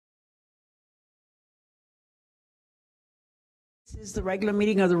This is the regular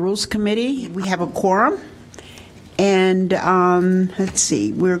meeting of the Rules Committee. We have a quorum. And let's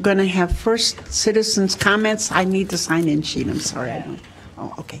see, we're going to have first citizens' comments. I need the sign-in sheet. I'm sorry.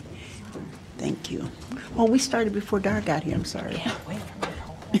 Oh, okay. Thank you. Oh, we started before Dar got here. I'm sorry. Yeah, wait a minute.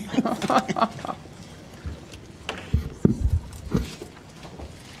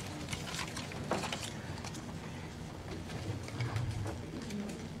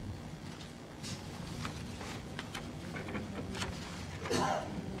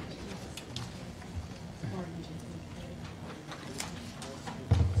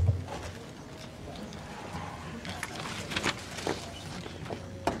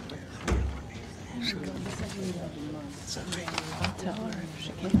 I'll tell her if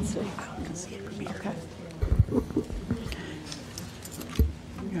she can't see. I can see it from here. Okay.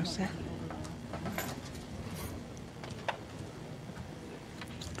 You're set.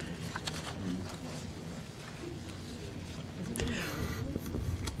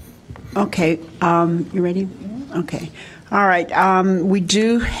 Okay, you ready? Okay. All right, we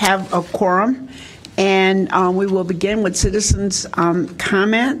do have a quorum, and we will begin with citizens'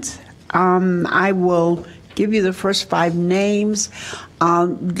 comment. I will give you the first 5 names.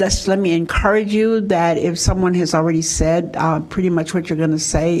 Let me encourage you that if someone has already said pretty much what you're going to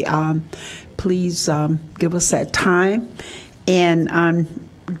say, please give us that time and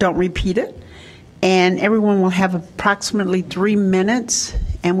don't repeat it. And everyone will have approximately 3 minutes,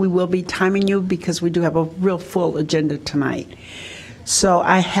 and we will be timing you because we do have a real full agenda tonight. So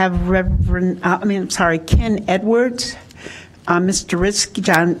I have Ken Edwards, Mr. Risky,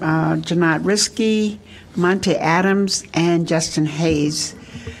 Janat Risky, Monte Adams, and Justin Hayes.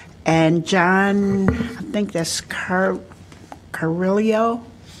 And John, I think that's Carrillo.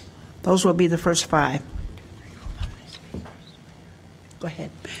 Those will be the first 5. Go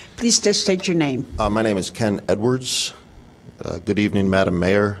ahead. Please just state your name. My name is Ken Edwards. Good evening, Madam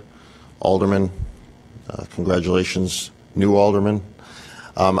Mayor, Alderman. Congratulations, new Alderman.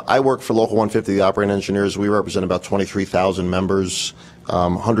 I work for Local 150, the operating engineers. We represent about 23,000 members,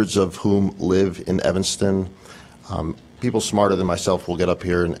 hundreds of whom live in Evanston. People smarter than myself will get up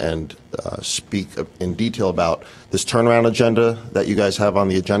here and speak in detail about this turnaround agenda that you guys have on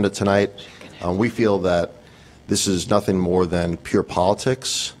the agenda tonight. We feel that this is nothing more than pure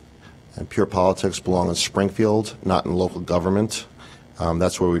politics, and pure politics belong in Springfield, not in local government.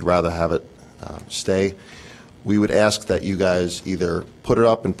 That's where we'd rather have it stay. We would ask that you guys either put it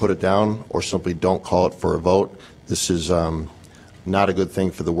up and put it down or simply don't call it for a vote. This is not a good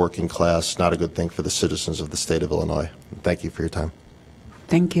thing for the working class, not a good thing for the citizens of the state of Illinois. Thank you for your time.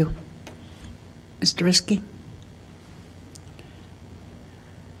 Thank you. Mr. Risky?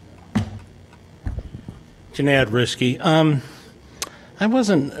 Janad Risky. I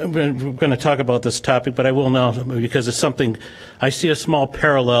wasn't going to talk about this topic, but I will now because it's something I see a small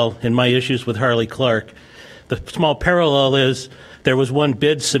parallel in my issues with Harley Clark. The small parallel is there was one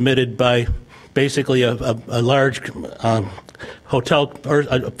bid submitted by basically a large hotel or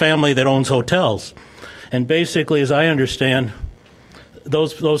a family that owns hotels, and basically, as I understand,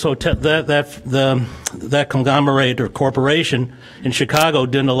 those hotel that conglomerate or corporation in Chicago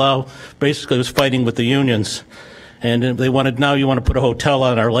didn't allow. Basically, was fighting with the unions. And they wanted, now you want to put a hotel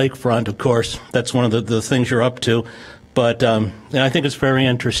on our lakefront, of course. That's one of the things you're up to. But and I think it's very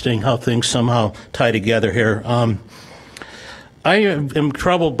interesting how things somehow tie together here. I am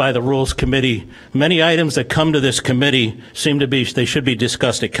troubled by the Rules Committee. Many items that come to this committee seem to be, they should be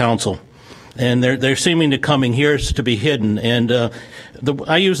discussed at council. And they're seeming to coming here to be hidden. And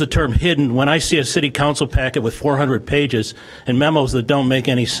I use the term hidden when I see a city council packet with 400 pages and memos that don't make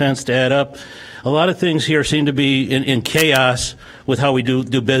any sense to add up. A lot of things here seem to be in chaos with how we do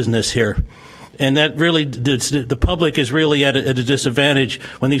business here. And that really, the public is really at a disadvantage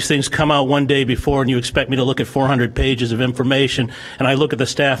when these things come out one day before and you expect me to look at 400 pages of information and I look at the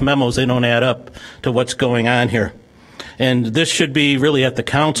staff memos, they don't add up to what's going on here. And this should be really at the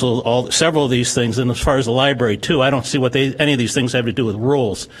council, several of these things, and as far as the library too, I don't see what any of these things have to do with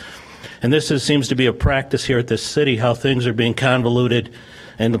rules. And this seems to be a practice here at this city, how things are being convoluted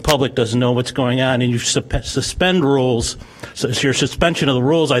and the public doesn't know what's going on, and you suspend rules. So your suspension of the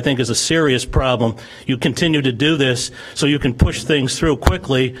rules, I think, is a serious problem. You continue to do this so you can push things through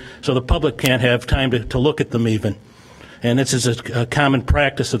quickly so the public can't have time to look at them even. And this is a common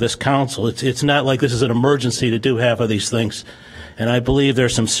practice of this council. It's not like this is an emergency to do half of these things. And I believe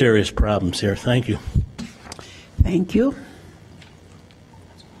there's some serious problems here. Thank you. Thank you.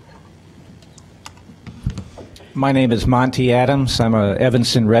 My name is Monte Adams. I'm a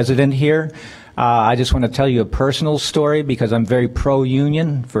Evanston resident here. I just want to tell you a personal story because I'm very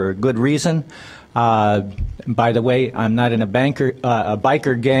pro-union for a good reason. By the way, I'm not in a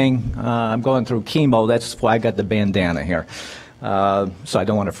biker gang. I'm going through chemo. That's why I got the bandana here. So I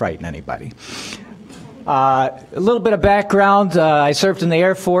don't want to frighten anybody. A little bit of background. I served in the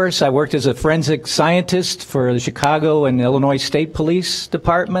Air Force. I worked as a forensic scientist for the Chicago and Illinois State Police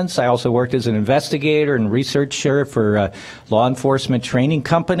Departments. I also worked as an investigator and researcher for a law enforcement training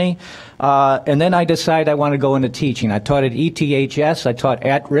company. And then I decided I wanted to go into teaching. I taught at ETHS. I taught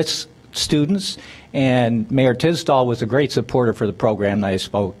at-risk students. And Mayor Tisdall was a great supporter for the program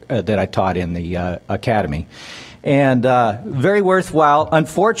that I taught in the academy. And very worthwhile.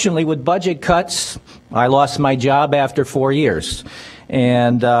 Unfortunately, with budget cuts, I lost my job after 4 years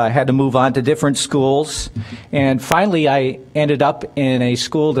and had to move on to different schools. And finally, I ended up in a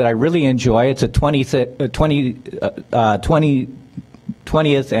school that I really enjoy. It's a 20th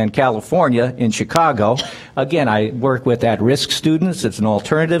and California in Chicago. Again, I work with at-risk students. It's an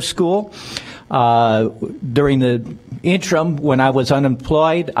alternative school. During the interim, when I was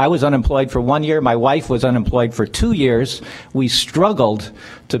unemployed for 1 year. My wife was unemployed for 2 years. We struggled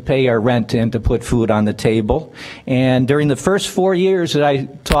to pay our rent and to put food on the table. And during the first 4 years that I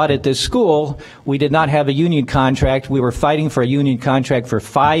taught at this school, we did not have a union contract. We were fighting for a union contract for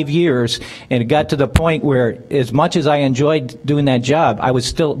 5 years, and it got to the point where, as much as I enjoyed doing that job, I was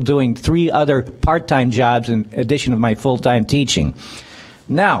still doing 3 other part-time jobs in addition to my full-time teaching.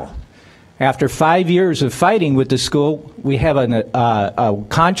 Now, after 5 years of fighting with the school, we have a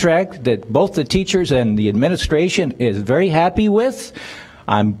contract that both the teachers and the administration is very happy with.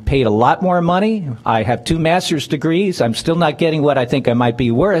 I'm paid a lot more money. I have 2 master's degrees. I'm still not getting what I think I might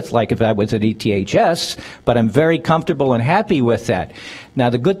be worth, like if I was at ETHS, but I'm very comfortable and happy with that. Now,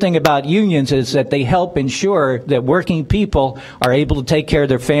 the good thing about unions is that they help ensure that working people are able to take care of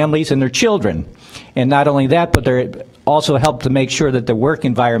their families and their children. And not only that, but they're also help to make sure that the work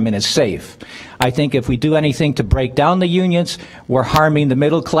environment is safe. I think if we do anything to break down the unions, we're harming the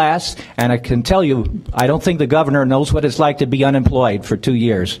middle class. And I can tell you, I don't think the governor knows what it's like to be unemployed for 2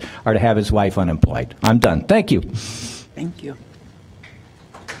 years or to have his wife unemployed. I'm done. Thank you. Thank you.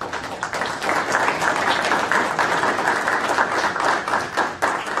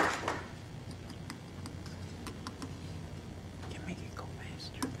 Can make it go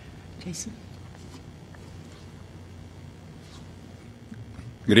faster. Jason?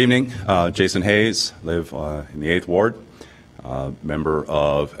 Good evening. Jason Hayes, live in the 8th Ward, member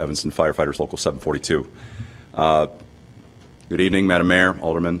of Evanston Firefighters Local 742. Good evening, Madam Mayor,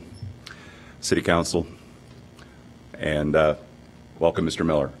 Alderman, City Council, and welcome, Mr.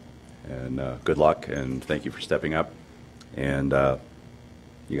 Miller. And good luck, and thank you for stepping up. And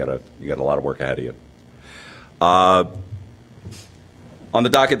you got a lot of work ahead of you. On the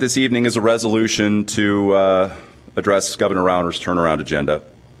docket this evening is a resolution to address Governor Rauner's turnaround agenda.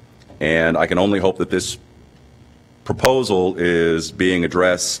 And I can only hope that this proposal is being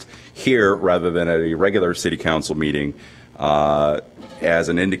addressed here rather than at a regular City Council meeting as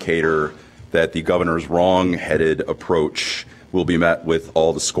an indicator that the governor's wrong-headed approach will be met with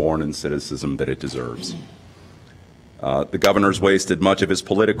all the scorn and cynicism that it deserves. The governor's wasted much of his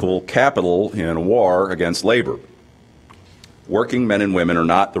political capital in a war against labor. Working men and women are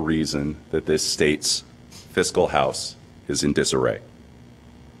not the reason that this state's fiscal house is in disarray.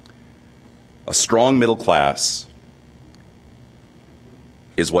 A strong middle class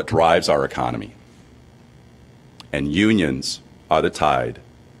is what drives our economy, and unions are the tide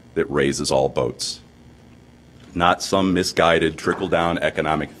that raises all boats, not some misguided trickle-down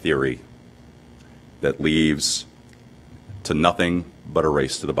economic theory that leaves to nothing but a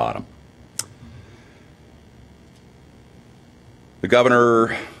race to the bottom. The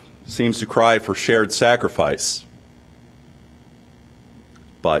governor seems to cry for shared sacrifice,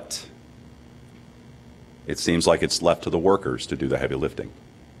 but it seems like it's left to the workers to do the heavy lifting.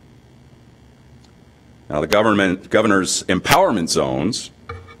 Now, the governor's empowerment zones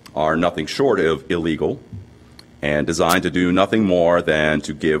are nothing short of illegal and designed to do nothing more than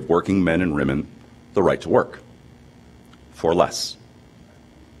to give working men and women the right to work for less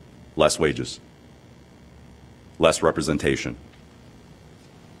wages, less representation,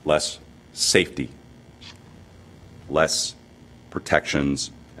 less safety, less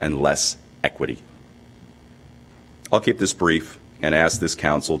protections, and less equity. I'll keep this brief and ask this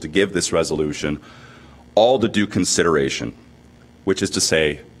council to give this resolution all the due consideration, which is to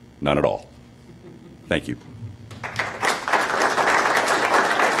say, none at all. Thank you.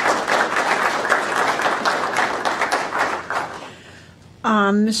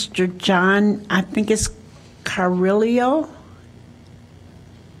 Mr. John, I think it's Carrillo.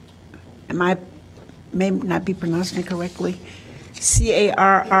 Am I may not be pronouncing it correctly, Carriglio,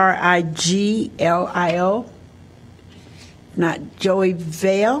 not Joey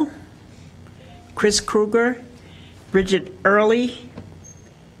Vale, Chris Kruger, Bridget Early,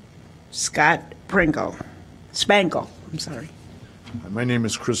 Scott Spangle, I'm sorry. My name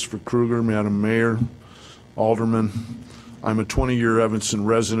is Christopher Kruger, Madam Mayor, Alderman. I'm a 20-year Evanston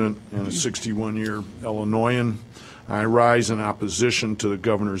resident and a 61-year Illinoisan. I rise in opposition to the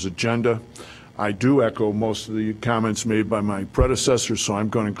governor's agenda. I do echo most of the comments made by my predecessors, so I'm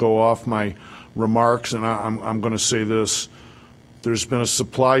going to go off my remarks, and I'm going to say this. There's been a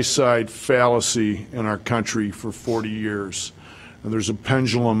supply-side fallacy in our country for 40 years, and there's a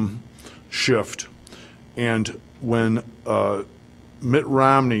pendulum shift. And when Mitt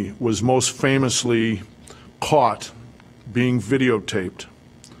Romney was most famously caught being videotaped,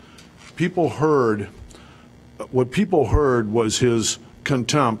 what people heard was his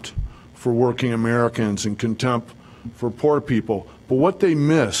contempt for working Americans and contempt for poor people. But what they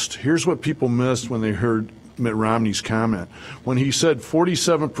missed, here's what people missed when they heard Mitt Romney's comment. When he said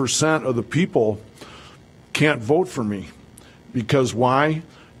 47% of the people can't vote for me. Because why?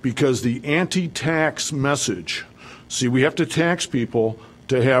 Because the anti-tax message, see, we have to tax people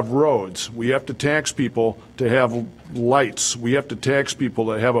to have roads. We have to tax people to have lights. We have to tax people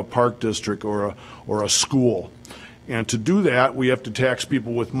to have a park district or a school. And to do that, we have to tax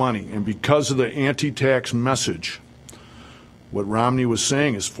people with money. And because of the anti-tax message, what Romney was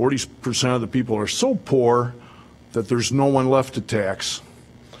saying is 40% of the people are so poor that there's no one left to tax.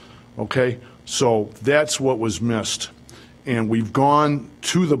 Okay? So that's what was missed. And we've gone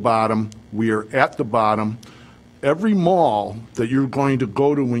to the bottom. We are at the bottom. Every mall that you're going to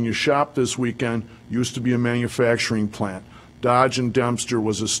go to when you shop this weekend used to be a manufacturing plant. Dodge and Dempster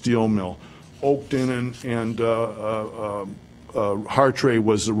was a steel mill. Oakton and Hartree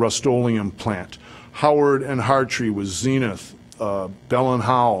was a Rust-Oleum plant. Howard and Hartree was Zenith, Bell and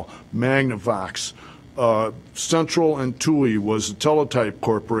Howell, Magnavox. Central and Thule was a Teletype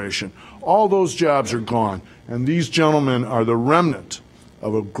Corporation. All those jobs are gone. And these gentlemen are the remnant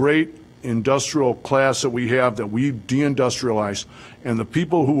of a great industrial class that we have that we deindustrialized. And the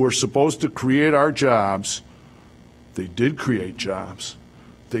people who were supposed to create our jobs, they did create jobs.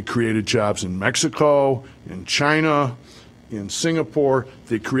 They created jobs in Mexico, in China, in Singapore.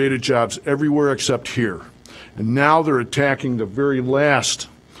 They created jobs everywhere except here. And now they're attacking the very last.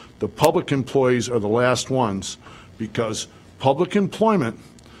 The public employees are the last ones because public employment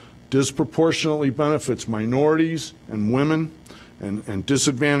disproportionately benefits minorities and women and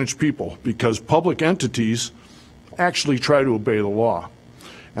disadvantaged people because public entities actually try to obey the law.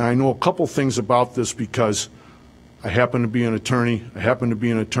 And I know a couple things about this because I happen to be an attorney. I happen to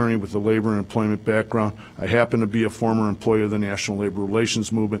be an attorney with a labor and employment background. I happen to be a former employee of the National Labor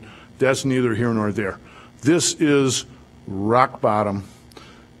Relations Movement. That's neither here nor there. This is rock bottom,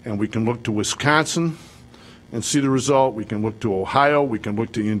 and we can look to Wisconsin and see the result. We can look to Ohio. We can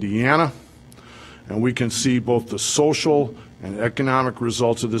look to Indiana, and we can see both the social and economic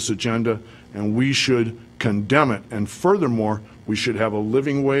results of this agenda, and we should condemn it. And furthermore, we should have a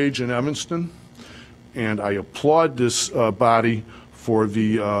living wage in Evanston. And I applaud this body for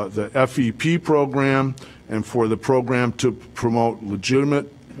the FEP program and for the program to promote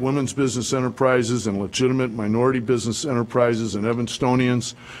legitimate women's business enterprises and legitimate minority business enterprises and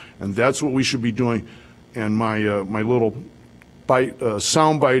Evanstonians, and that's what we should be doing. And my little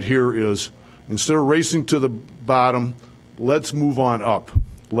sound bite here is, instead of racing to the bottom, let's move on up.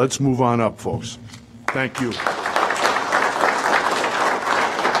 Let's move on up, folks. Thank you.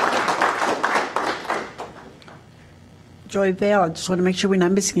 Joy Vale, I just want to make sure we're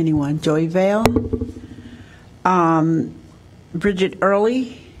not missing anyone. Joy Vale, Bridget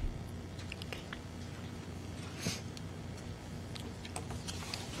Early,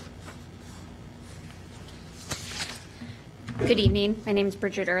 Good evening. My name is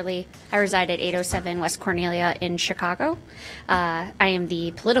Bridget Early. I reside at 807 West Cornelia in Chicago. I am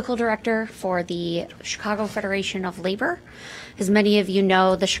the political director for the Chicago Federation of Labor. As many of you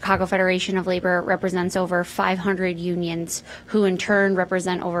know, the Chicago Federation of Labor represents over 500 unions, who in turn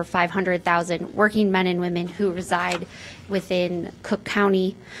represent over 500,000 working men and women who reside within Cook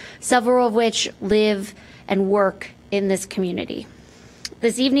County, several of which live and work in this community.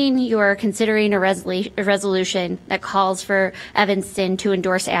 This evening, you are considering a resolution that calls for Evanston to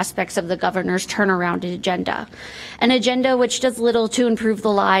endorse aspects of the governor's turnaround agenda, an agenda which does little to improve the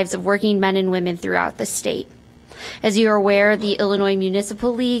lives of working men and women throughout the state. As you are aware, the Illinois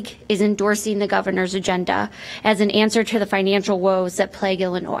Municipal League is endorsing the governor's agenda as an answer to the financial woes that plague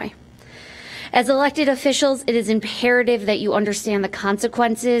Illinois. As elected officials, it is imperative that you understand the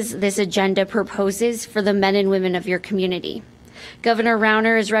consequences this agenda proposes for the men and women of your community. Governor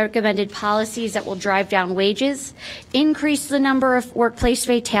Rauner has recommended policies that will drive down wages, increase the number of workplace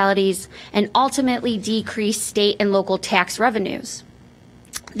fatalities, and ultimately decrease state and local tax revenues.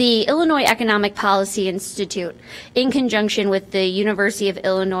 The Illinois Economic Policy Institute, in conjunction with the University of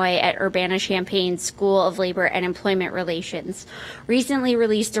Illinois at Urbana-Champaign School of Labor and Employment Relations, recently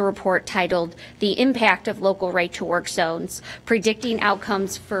released a report titled The Impact of Local Right-to-Work Zones, Predicting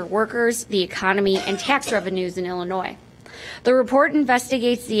Outcomes for Workers, the Economy, and Tax Revenues in Illinois. The report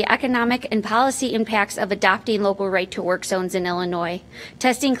investigates the economic and policy impacts of adopting local right-to-work zones in Illinois,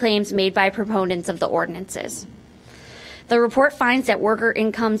 testing claims made by proponents of the ordinances. The report finds that worker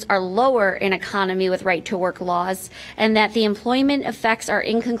incomes are lower in economy with right-to-work laws and that the employment effects are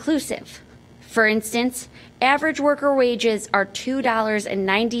inconclusive. For instance, average worker wages are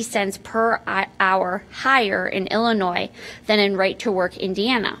 $2.90 per hour higher in Illinois than in right-to-work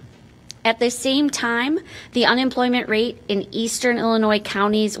Indiana. At the same time, the unemployment rate in eastern Illinois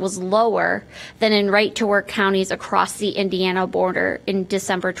counties was lower than in right-to-work counties across the Indiana border in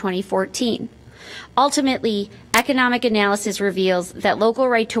December 2014. Ultimately, economic analysis reveals that local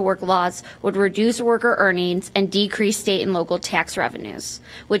right-to-work laws would reduce worker earnings and decrease state and local tax revenues,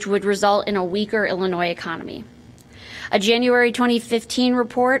 which would result in a weaker Illinois economy. A January 2015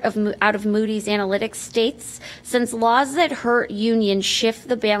 report out of Moody's Analytics states, since laws that hurt unions shift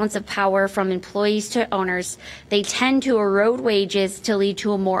the balance of power from employees to owners, they tend to erode wages to lead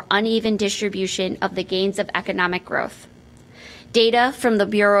to a more uneven distribution of the gains of economic growth. Data from the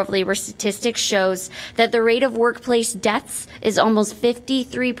Bureau of Labor Statistics shows that the rate of workplace deaths is almost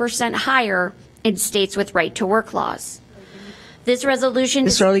 53% higher in states with right-to-work laws. This resolution...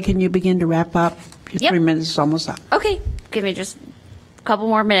 Ms. Early, can you begin to wrap up? Your Yep. 3 minutes is almost up. Okay, give me just a couple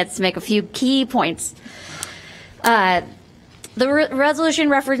more minutes to make a few key points. The resolution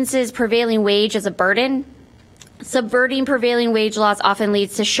references prevailing wage as a burden. Subverting prevailing wage laws often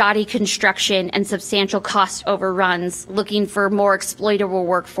leads to shoddy construction and substantial cost overruns, looking for more exploitable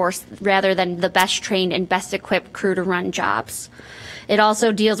workforce rather than the best trained and best equipped crew to run jobs. It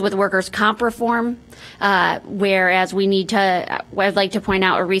also deals with workers' comp reform, whereas I'd like to point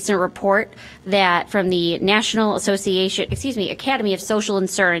out a recent report that from the Academy of Social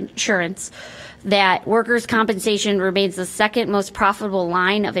Insurance, that workers' compensation remains the second most profitable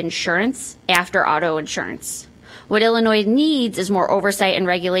line of insurance after auto insurance. What Illinois needs is more oversight and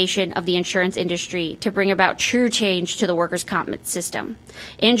regulation of the insurance industry to bring about true change to the workers' comp system.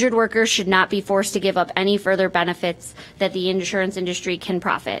 Injured workers should not be forced to give up any further benefits that the insurance industry can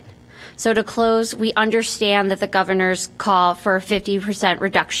profit. So to close, we understand that the governor's call for a 50%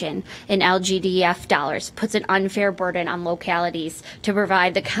 reduction in LGDF dollars puts an unfair burden on localities to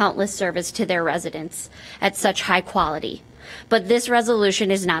provide the countless service to their residents at such high quality. But this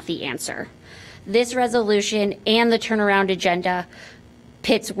resolution is not the answer. This resolution and the turnaround agenda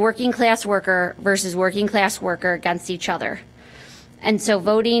pits working class worker versus working class worker against each other. And so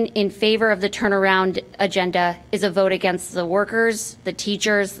voting in favor of the turnaround agenda is a vote against the workers, the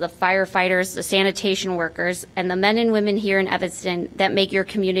teachers, the firefighters, the sanitation workers, and the men and women here in Evanston that make your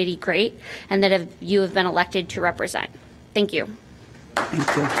community great and that you have been elected to represent. Thank you.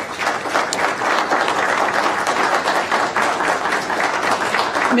 Thank you.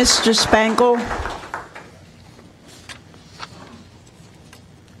 Mr. Spangle.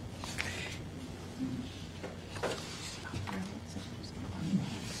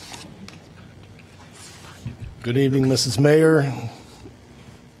 Good evening, Mrs. Mayor,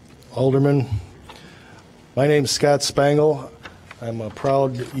 Alderman. My name's Scott Spangle. I'm a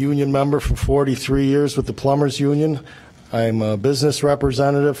proud union member for 43 years with the Plumbers Union. I'm a business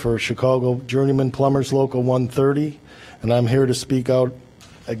representative for Chicago Journeyman Plumbers Local 130, and I'm here to speak out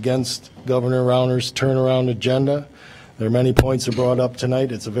against Governor Rauner's turnaround agenda. There are many points that are brought up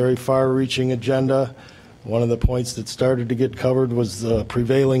tonight. It's a very far-reaching agenda. One of the points that started to get covered was the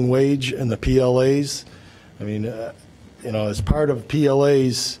prevailing wage and the PLAs. I mean, as part of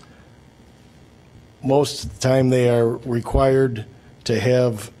PLAs, most of the time they are required to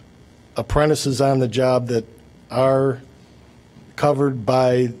have apprentices on the job that are covered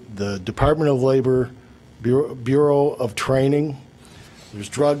by the Department of Labor Bureau of Training. There's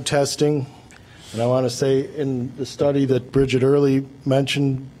drug testing. And I want to say in the study that Bridget Early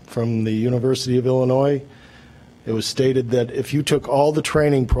mentioned from the University of Illinois, it was stated that if you took all the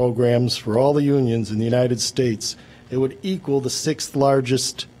training programs for all the unions in the United States, it would equal the 6th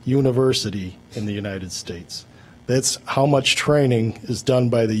largest university in the United States. That's how much training is done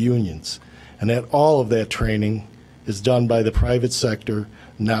by the unions. And that all of that training is done by the private sector.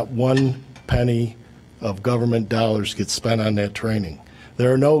 Not one penny of government dollars gets spent on that training.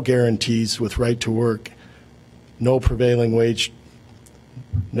 There are no guarantees with right to work, no prevailing wage,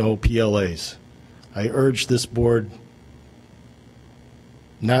 no PLAs. I urge this board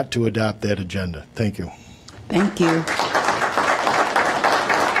not to adopt that agenda. Thank you. Thank you.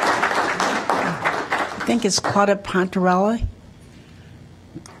 I think it's Claudia Pontarelli.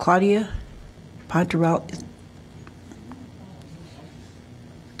 Claudia Pontarelli.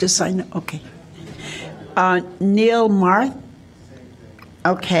 Just sign up. Okay. Neil Marth.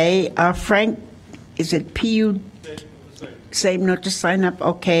 Okay. Frank, is it PU? Same note to sign up.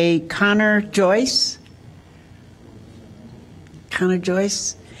 Okay. Connor Joyce. Connor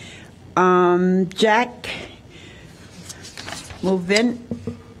Joyce. Jack Movinihill.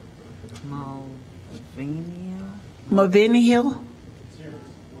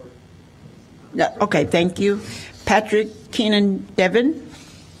 Yeah, okay, thank you. Patrick Keenan Devon.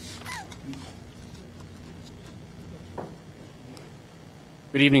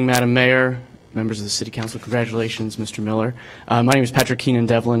 Good evening, Madam Mayor, members of the City Council. Congratulations, Mr. Miller. My name is Patrick Keenan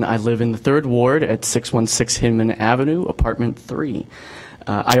Devlin. I live in the 3rd Ward at 616 Hinman Avenue, apartment 3.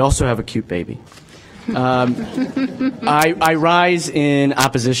 I also have a cute baby. I rise in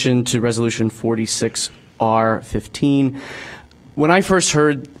opposition to Resolution 46R15. When I first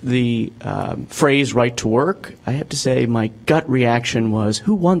heard the phrase right to work, I have to say my gut reaction was,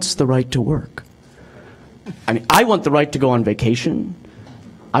 who wants the right to work? I mean, I want the right to go on vacation.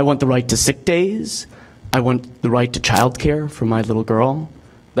 I want the right to sick days. I want the right to child care for my little girl.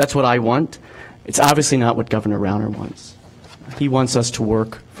 That's what I want. It's obviously not what Governor Rauner wants. He wants us to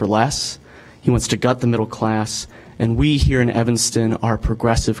work for less. He wants to gut the middle class. And we here in Evanston are a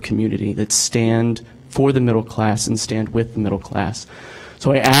progressive community that stand for the middle class and stand with the middle class.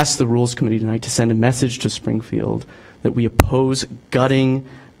 So I asked the Rules Committee tonight to send a message to Springfield that we oppose gutting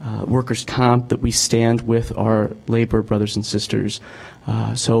workers' comp, that we stand with our labor brothers and sisters.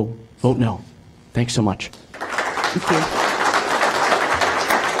 So vote no. Thanks so much. Thank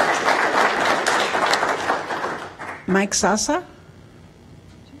you. Mike Sasa.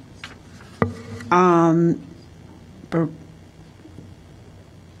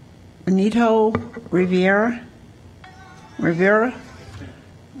 Benito Rivera.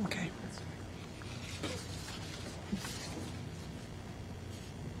 Okay.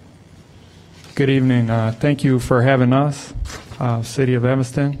 Good evening. Thank you for having us, City of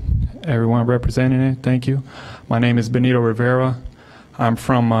Evanston, everyone representing it. Thank you. My name is Benito Rivera. I'm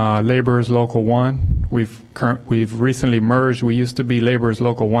from Laborers Local 1. We've recently merged. We used to be Laborers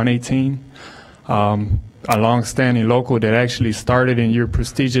Local 118, a long-standing local that actually started in your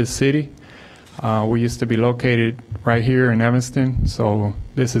prestigious city. We used to be located right here in Evanston, so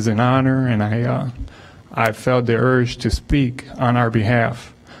this is an honor, and I felt the urge to speak on our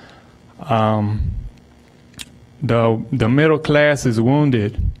behalf. The middle class is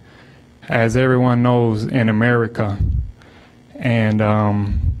wounded, as everyone knows, in America. And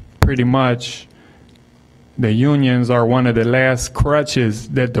pretty much the unions are one of the last crutches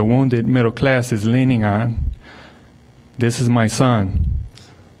that the wounded middle class is leaning on. This is my son.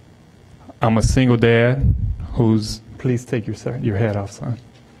 I'm a single dad who's, please take your hat off, son,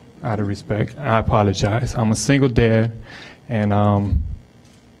 out of respect. I apologize. I'm a single dad, and I'm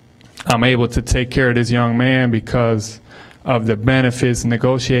able to take care of this young man because of the benefits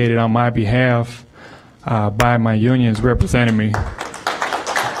negotiated on my behalf by my unions representing me.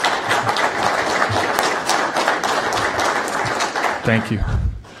 Thank you.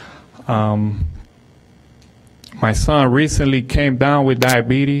 My son recently came down with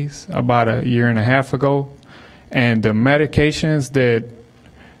diabetes about a year and a half ago, and the medications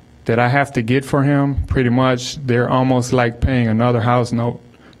that I have to get for him, pretty much, they're almost like paying another house note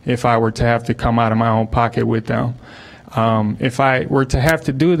if I were to have to come out of my own pocket with them. If I were to have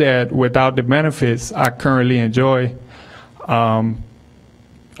to do that without the benefits I currently enjoy, I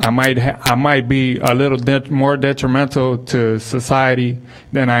might be a little more detrimental to society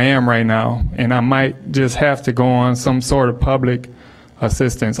than I am right now, and I might just have to go on some sort of public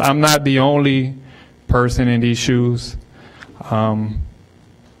assistance. I'm not the only person in these shoes.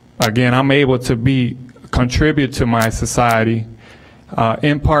 Again, I'm able to contribute to my society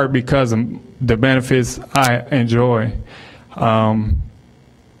in part because of the benefits I enjoy. And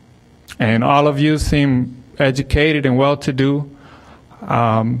all of you seem educated and well-to-do.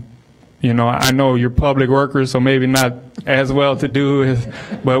 You know, I know you're public workers, so maybe not as well-to-do,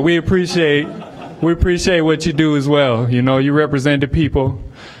 but we appreciate what you do as well. You know, you represent the people.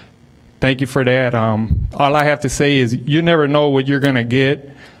 Thank you for that. All I have to say is you never know what you're going to get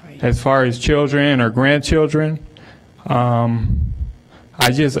as far as children or grandchildren. I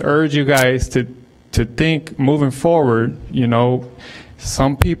just urge you guys to think moving forward. You know,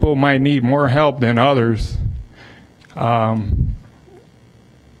 some people might need more help than others.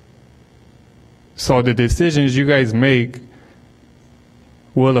 So the decisions you guys make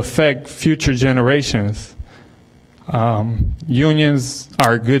will affect future generations. Unions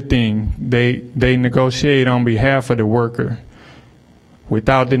are a good thing. They negotiate on behalf of the worker.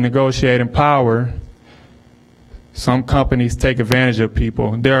 Without the negotiating power, some companies take advantage of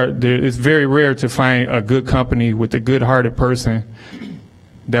people. It's very rare to find a good company with a good-hearted person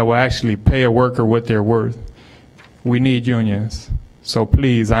that will actually pay a worker what they're worth. We need unions. So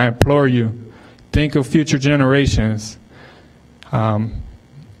please, I implore you, think of future generations.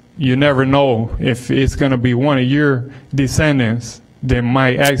 You never know if it's going to be one of your descendants that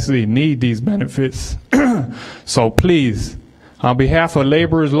might actually need these benefits. So please, on behalf of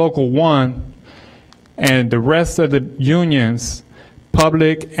Laborers Local 1 and the rest of the unions,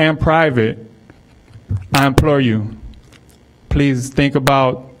 public and private, I implore you, please think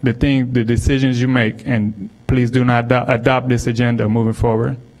about the decisions you make, and please do not adopt this agenda moving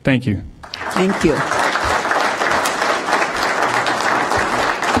forward. Thank you. Thank you.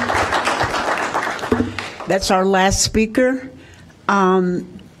 That's our last speaker.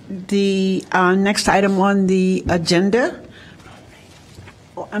 The next item on the agenda.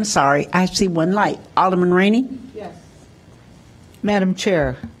 Oh, I'm sorry, I see one light. Alderman Rainey? Yes. Madam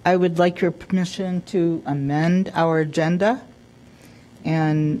Chair, I would like your permission to amend our agenda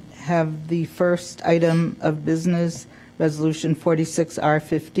and have the first item of business, Resolution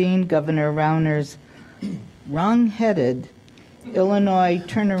 46R15, Governor Rauner's wrong-headed Illinois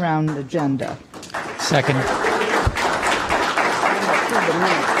turnaround agenda. Second.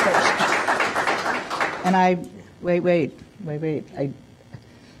 And wait.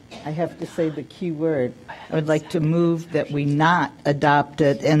 I have to say the key word. I would like to move that we not adopt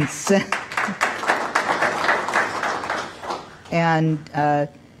it and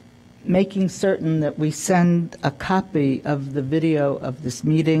making certain that we send a copy of the video of this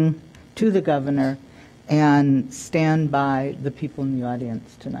meeting to the governor and stand by the people in the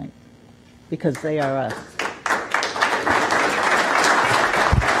audience tonight, because they are us.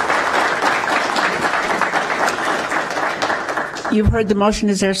 You've heard the motion.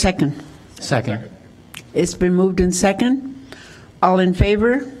 Is there a second? Second. It's been moved in second. All in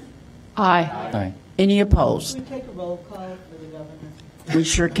favor? Aye. Aye. Any opposed? Can we take a roll call for the governor? We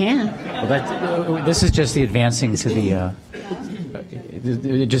sure can. Well, this is just the advancing to the,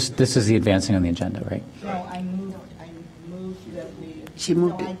 this is the advancing on the agenda, right? No, I moved that we. She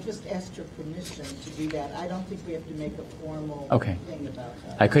moved No, it. I just asked your permission to do that. I don't think we have to make a formal Okay. thing about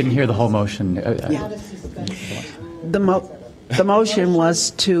that. I couldn't hear the whole motion. Not a suspension. The motion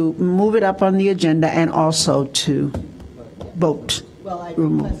was to move it up on the agenda and also to vote. Well, I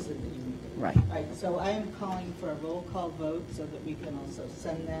remove. requested that you. Right. Right, so I am calling for a roll call vote so that we can also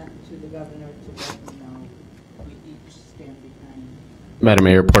send that to the governor to let him know we each stand behind. Madam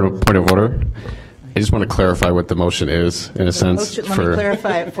Mayor, point of order. I just want to clarify what the motion is, in a sense. Let me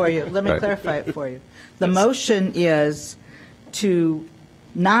clarify it for you. Let me Right. clarify it for you. The motion is to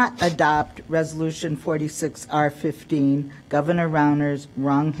not adopt Resolution 46R15, Governor Rauner's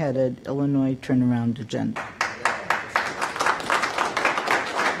wrong-headed Illinois turnaround agenda.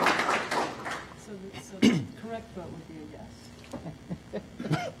 So the correct vote would be a yes.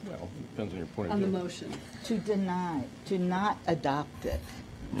 Well, depends on your point On the motion. To deny, to not adopt it.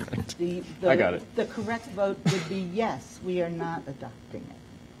 I got it. The correct vote would be yes, we are not adopting it.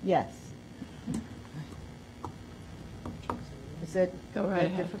 Yes. Is that Go right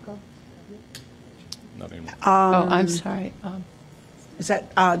ahead. difficult? Not anymore. Oh, I'm sorry. Is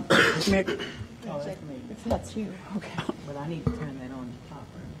that, Mayor? If that's you, okay. But I need to turn that on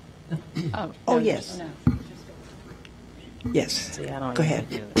proper. Oh, yes. Yes. Go ahead.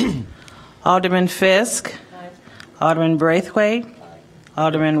 Alderman Fisk. Alderman Braithwaite.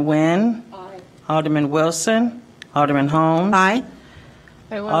 Alderman Nguyen. Alderman Wilson. Alderman Holmes. Aye.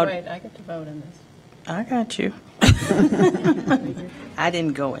 Wait, Ald- wait, I get to vote on this. I got you. I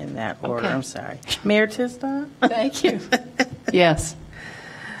didn't go in that order, Okay. I'm sorry. Mayor Tisdale? Thank you. Yes.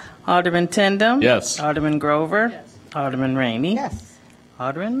 Alderman Tindem? Yes. Alderman Grover? Alderman Rainey? Yes.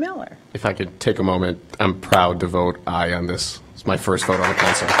 Alderman Miller? If I could take a moment, I'm proud to vote aye on this. It's my first vote on the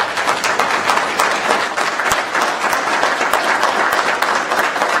council.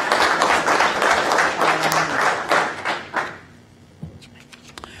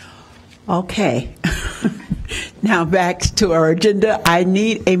 Okay. Now back to our agenda. I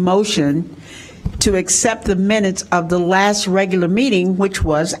need a motion to accept the minutes of the last regular meeting, which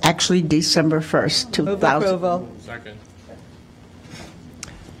was actually December 1st, Move 2000. approval. Second.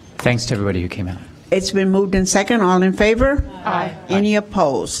 Thanks to everybody who came out. It's been moved in second. All in favor? Aye. Any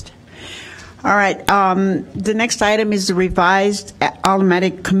opposed? All right. The next item is the revised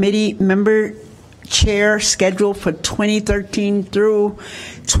automatic committee member chair schedule for 2013 through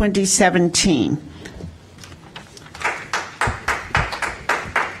 2017.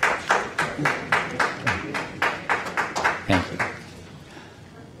 Thank you.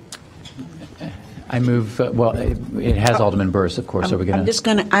 I move, well, it has Alderman Burris, of course. Are we going to? I'm just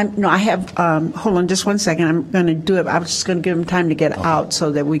going to, no, I have, hold on just one second. I'm going to do it. I was just going to give him time to get out so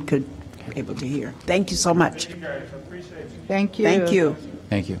that we could be able to hear. Thank you so much. Thank you. Thank you.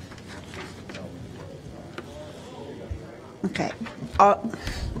 Thank you. Okay.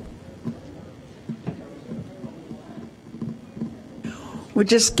 We're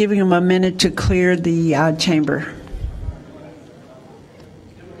just giving him a minute to clear the chamber.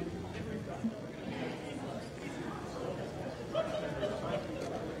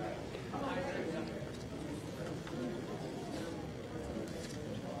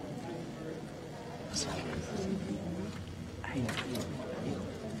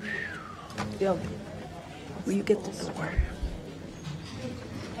 Bill, will you get the score?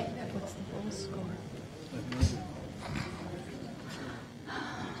 What's the whole score?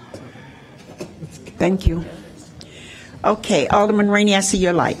 Thank you. Okay, Alderman Rainey, I see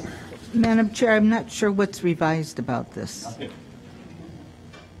your light. Madam Chair, I'm not sure what's revised about this.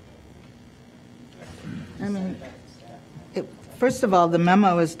 I mean, first of all, the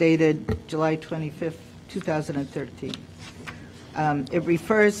memo is dated July 25th, 2013. It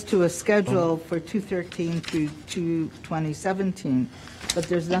refers to a schedule for 2013 through 2017, but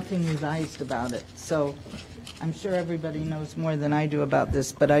there's nothing revised about it. So I'm sure everybody knows more than I do about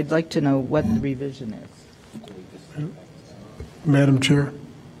this, but I'd like to know what the revision is. Madam Chair?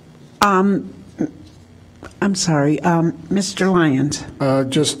 I'm sorry, Mr. Lyons. I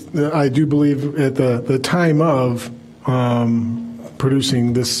do believe at the time of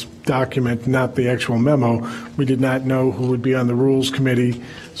producing this document, not the actual memo, we did not know who would be on the Rules Committee.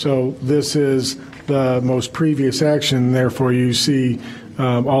 So this is the most previous action. Therefore, you see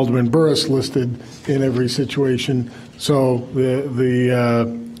Alderman Burris listed in every situation. So the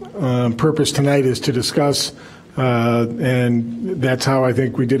purpose tonight is to discuss, and that's how I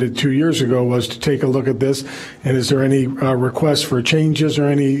think we did it 2 years ago, was to take a look at this. And is there any requests for changes or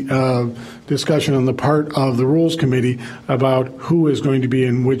any discussion on the part of the Rules Committee about who is going to be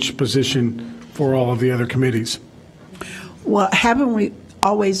in which position for all of the other committees? Well, haven't we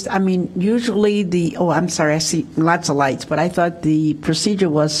always, I mean, usually I'm sorry, I see lots of lights, but I thought the procedure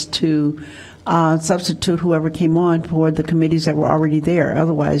was to substitute whoever came on for the committees that were already there.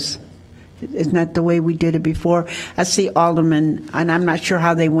 Otherwise, isn't that the way we did it before? I see Alderman, and I'm not sure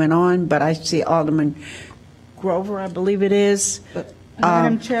how they went on, but I see Alderman Grover, I believe it is.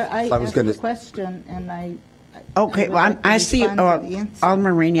 Madam Chair, I asked a question, and I okay, well, I see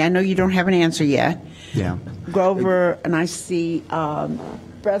Alderman Rainey. I know you don't have an answer yet. Yeah. Grover, and I see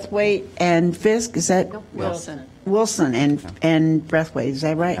Brathwaite and Fisk. Is that Wilson? Wilson and Brathwaite. Is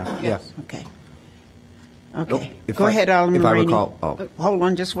that right? Yes. Okay. Okay. If Go ahead, Alderman If I Rainey. recall, Hold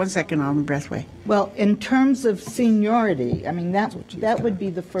on just one second, Alderman Brathwaite. Well, in terms of seniority, I mean, that would be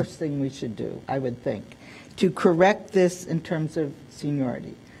the first thing we should do, I would think, to correct this in terms of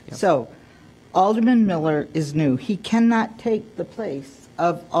seniority. Yep. So, Alderman Miller is new. He cannot take the place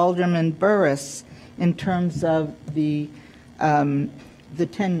of Alderman Burris in terms of the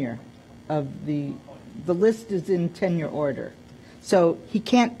tenure of the list is in tenure order. So he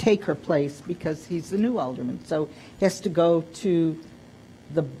can't take her place because he's the new alderman. So he has to go to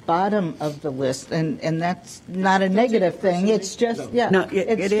the bottom of the list, and that's not a negative thing. It's just, yeah, No,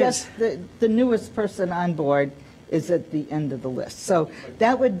 it it's is. just the newest person on board is at the end of the list. So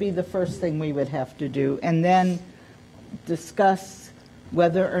that would be the first thing we would have to do, and then discuss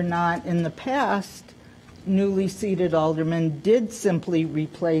whether or not in the past newly seated alderman did simply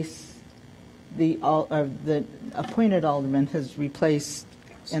replace the appointed alderman has replaced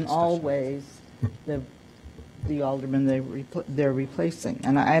in all ways the alderman they're replacing.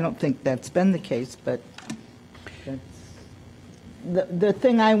 And I don't think that's been the case, but the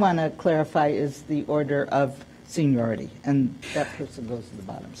thing I want to clarify is the order of seniority, and that person goes to the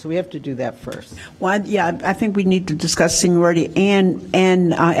bottom. So we have to do that first. Well, yeah, I think we need to discuss seniority and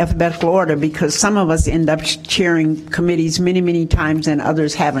alphabetical order, because some of us end up chairing committees many, many times and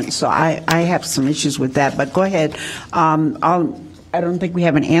others haven't. So I have some issues with that. But go ahead. I don't think we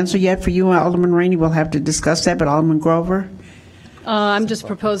have an answer yet for you, Alderman Rainey. We'll have to discuss that. But Alderman Grover? I'm just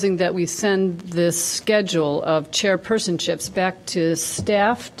proposing that we send this schedule of chairpersonships back to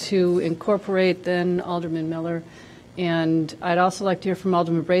staff to incorporate then Alderman Miller And I'd also like to hear from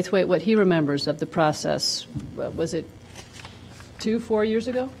Alderman Braithwaite what he remembers of the process. Was it 4 years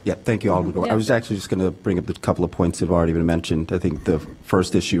ago? Yeah, thank you, Alderman Gore. Yeah. I was actually just going to bring up a couple of points that have already been mentioned. I think the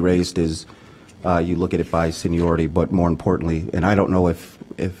first issue raised is you look at it by seniority, but more importantly, and I don't know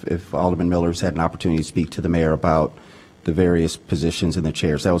if Alderman Miller's had an opportunity to speak to the mayor about the various positions in the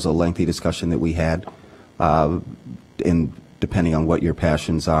chairs. That was a lengthy discussion that we had, and depending on what your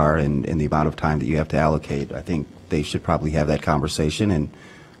passions are and the amount of time that you have to allocate, I think they should probably have that conversation, and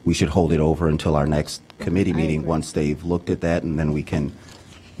we should hold it over until our next committee meeting once they've looked at that, and then we can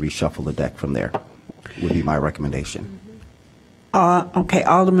reshuffle the deck from there, would be my recommendation. Okay,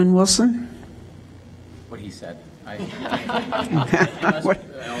 Alderman Wilson? What he said. Unless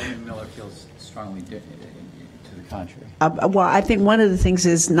Alderman Miller feels strongly to the contrary. Well, I think one of the things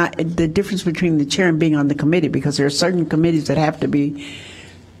is not the difference between the chair and being on the committee, because there are certain committees that have to be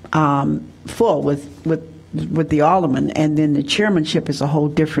full with the alderman, and then the chairmanship is a whole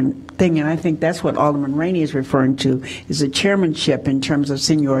different thing. And I think that's what Alderman Rainey is referring to, is a chairmanship in terms of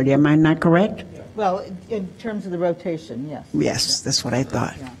seniority. Am I not correct? Well, in terms of the rotation, yes. Yes, that's what I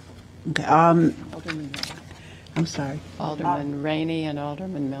thought. Yeah. Okay. I'm sorry. Alderman Rainey and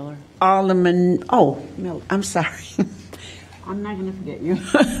Alderman Miller. Miller. I'm sorry. I'm not going to forget you.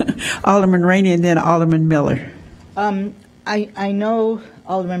 Alderman Rainey and then Alderman Miller. I know,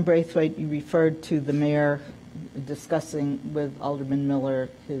 Alderman Braithwaite, you referred to the mayor discussing with Alderman Miller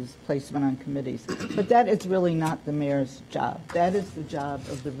his placement on committees, but that is really not the mayor's job. That is the job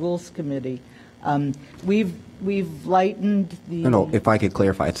of the Rules Committee. We've lightened the... No, if I could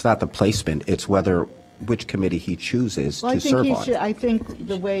clarify, it's not the placement, it's which committee he chooses Well, to serve on. I think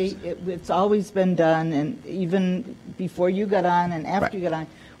the way it's always been done, and even before you got on and after you got on,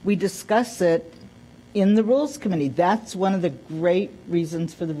 we discuss it in the Rules Committee. That's one of the great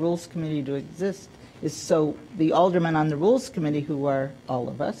reasons for the Rules Committee to exist, is so the aldermen on the Rules Committee, who are all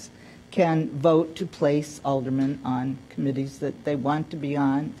of us, can vote to place aldermen on committees that they want to be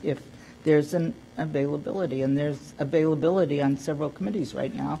on if there's an availability. And there's availability on several committees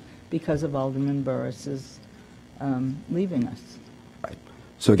right now because of Alderman Burris's leaving us. Right.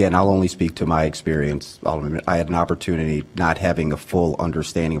 So again, I'll only speak to my experience, Alderman. I had an opportunity, not having a full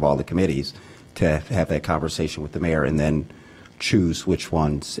understanding of all the committees, to have that conversation with the mayor and then choose which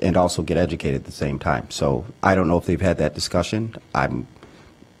ones, and also get educated at the same time. So I don't know if they've had that discussion. I'm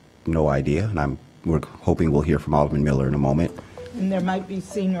no idea, and we're hoping we'll hear from Alderman Miller in a moment. And there might be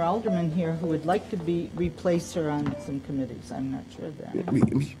senior aldermen here who would like to replace her on some committees. I'm not sure of that.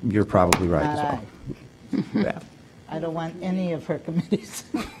 You're probably right Not as well. Yeah. I don't want any of her committees.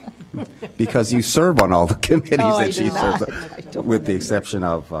 Because you serve on all the committees No, I that she do not. serves on, with the exception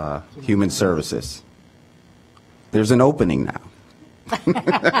of Human Services. There's an opening now.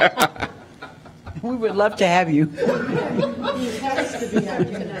 We would love to have you.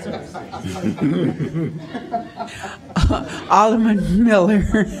 Alderman Miller.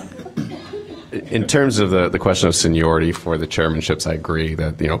 In terms of the question of seniority for the chairmanships, I agree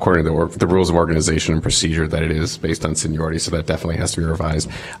that, according to the rules of organization and procedure, that it is based on seniority, so that definitely has to be revised.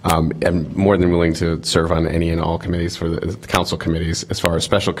 I'm more than willing to serve on any and all committees for the council committees. As far as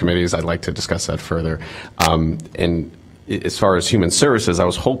special committees, I'd like to discuss that further. And as far as human services, I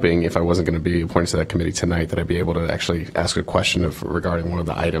was hoping, if I wasn't going to be appointed to that committee tonight, that I'd be able to actually ask a question regarding one of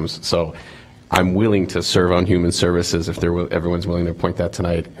the items. So I'm willing to serve on human services if everyone's willing to appoint that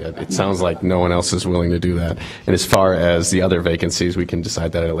tonight. It sounds like no one else is willing to do that. And as far as the other vacancies, we can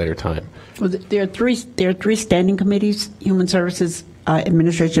decide that at a later time. Well, there are three standing committees: Human Services,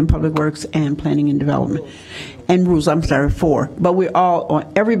 Administration, Public Works, and Planning and Development. And Rules, I'm sorry, 4. But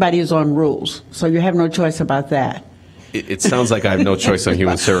everybody is on Rules, so you have no choice about that. It sounds like I have no choice on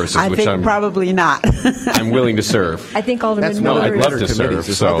human services, I which think probably not. I'm willing to serve. I think Alderman Miller. I'd love to serve.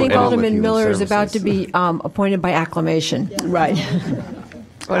 I think Alderman Miller is about to be appointed by acclamation. Right.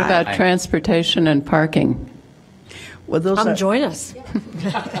 What about transportation and parking? Well, Come join us.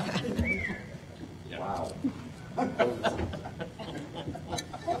 Wow.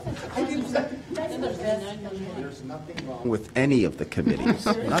 There's nothing wrong with any of the committees.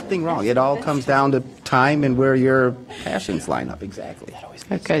 Nothing wrong. It all comes down to time and where your passions line up. Exactly.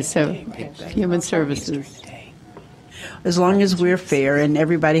 Okay, so human services. As long as we're fair and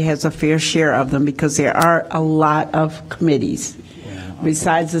everybody has a fair share of them, because there are a lot of committees.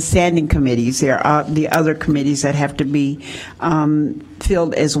 Besides the standing committees, there are the other committees that have to be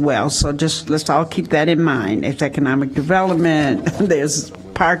filled as well. So just let's all keep that in mind. It's economic development, there's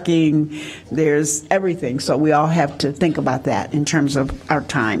parking, there's everything. So we all have to think about that in terms of our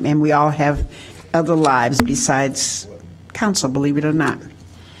time. And we all have other lives besides council, believe it or not.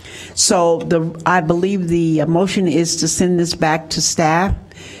 So I believe the motion is to send this back to staff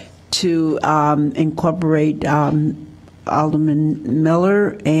to incorporate Alderman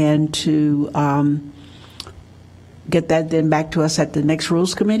Miller and to get that then back to us at the next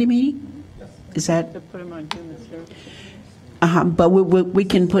Rules Committee meeting? Is that? To put him on human services. But we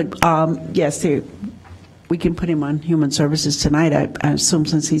can put, yes, we can put him on Human Services tonight, I assume,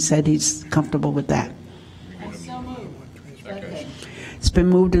 since he said he's comfortable with that. It's been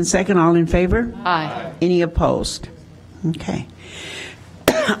moved and second. All in favor? Aye. Any opposed? Okay.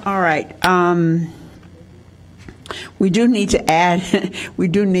 All right. We do need to add, we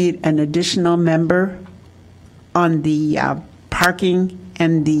do need an additional member on the parking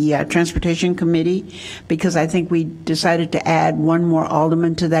and the Transportation Committee, because I think we decided to add one more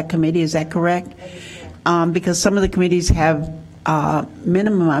alderman to that committee. Is that correct? Because some of the committees have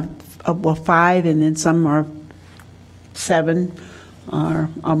minimum of 5, and then some are 7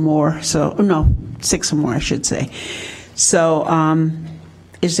 or more. So, no, 6 or more, I should say. So,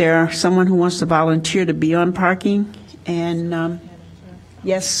 is there someone who wants to volunteer to be on parking? And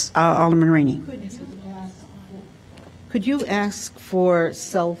yes, Alderman Rainey. Could you ask for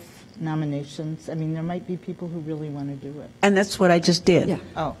self-nominations? I mean, there might be people who really want to do it. And that's what I just did. Yeah.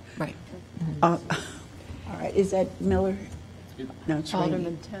 Oh, right. All right. Is that Miller? No, it's Rainey.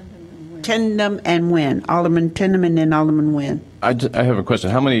 Alderman Tindem and Wynn. Tindem and Wynn. Alderman Tindem and then Alderman Wynn. I have a question.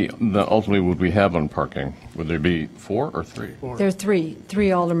 How many ultimately would we have on parking? Would there be 4 or 3? There are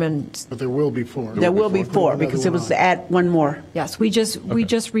three aldermen. But there will be 4. There will be 4 because it was to add one more. Yes, we just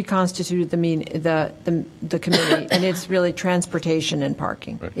reconstituted the committee, and it's really transportation and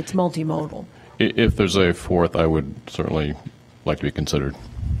parking. Right. It's multimodal. If there's a 4th, I would certainly like to be considered.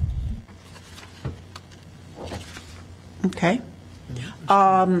 Okay.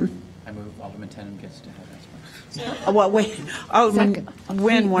 I move Alderman Tennant gets to have that one. Well, wait. Alderman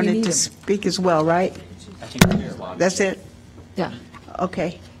Wynn wanted need to him. speak as well, right? I think That's it? Yeah.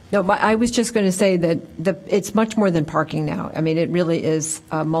 Okay. No, but I was just going to say that it's much more than parking now. I mean, it really is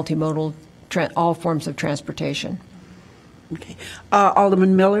multimodal, all forms of transportation. Okay.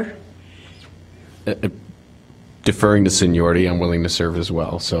 Alderman Miller? Deferring to seniority, I'm willing to serve as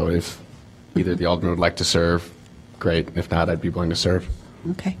well. So if either the alderman would like to serve, great. If not, I'd be willing to serve.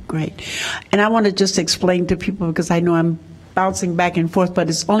 Okay, great. And I want to just explain to people, because I know I'm bouncing back and forth, but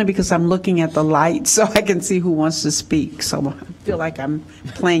it's only because I'm looking at the light so I can see who wants to speak. So I feel like I'm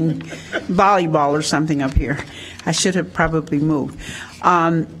playing volleyball or something up here. I should have probably moved.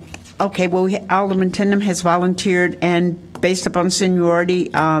 Okay, well, Alderman Tindem has volunteered, and based upon seniority,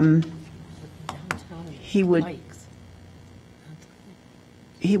 he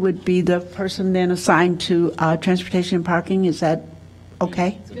would be the person then assigned to transportation and parking. Is that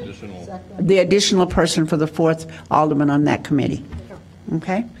okay? The additional person for the 4th alderman on that committee.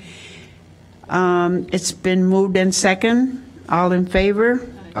 Okay. It's been moved and second. All in favor?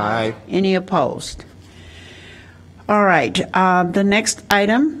 Aye. Any opposed? All right. The next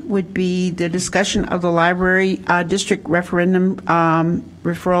item would be the discussion of the library district referendum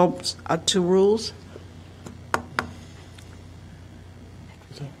referrals to rules.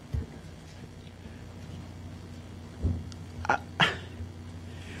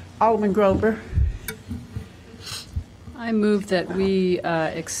 Alderman Grover. I move that we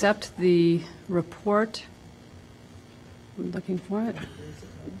accept the report. I'm looking for it.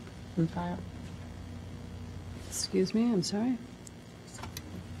 Excuse me, I'm sorry.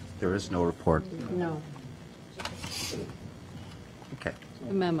 There is no report. No. Okay.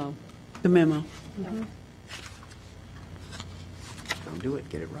 The memo. The memo. Don't do it.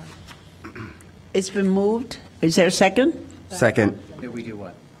 Get it right. It's been moved. Is there a second? Second. Did we do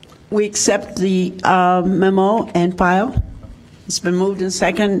what? We accept the memo and file. It's been moved and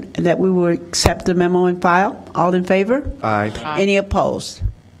second that we will accept the memo and file. All in favor? Aye. Any opposed?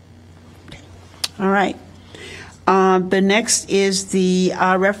 All right. The next is the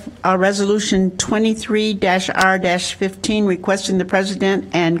resolution 23-R-15 requesting the President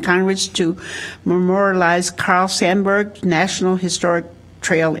and Congress to memorialize Carl Sandburg National Historic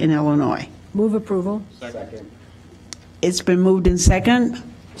Trail in Illinois. Move approval. Second. It's been moved in second.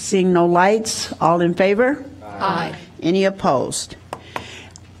 Seeing no lights, all in favor? Aye. Any opposed?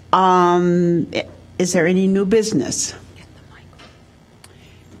 Is there any new business?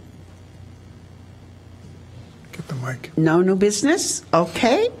 Get the mic. No new business?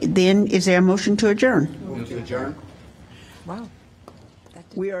 Okay, then is there a motion to adjourn? Move to adjourn. Wow.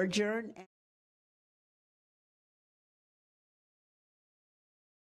 We are adjourned.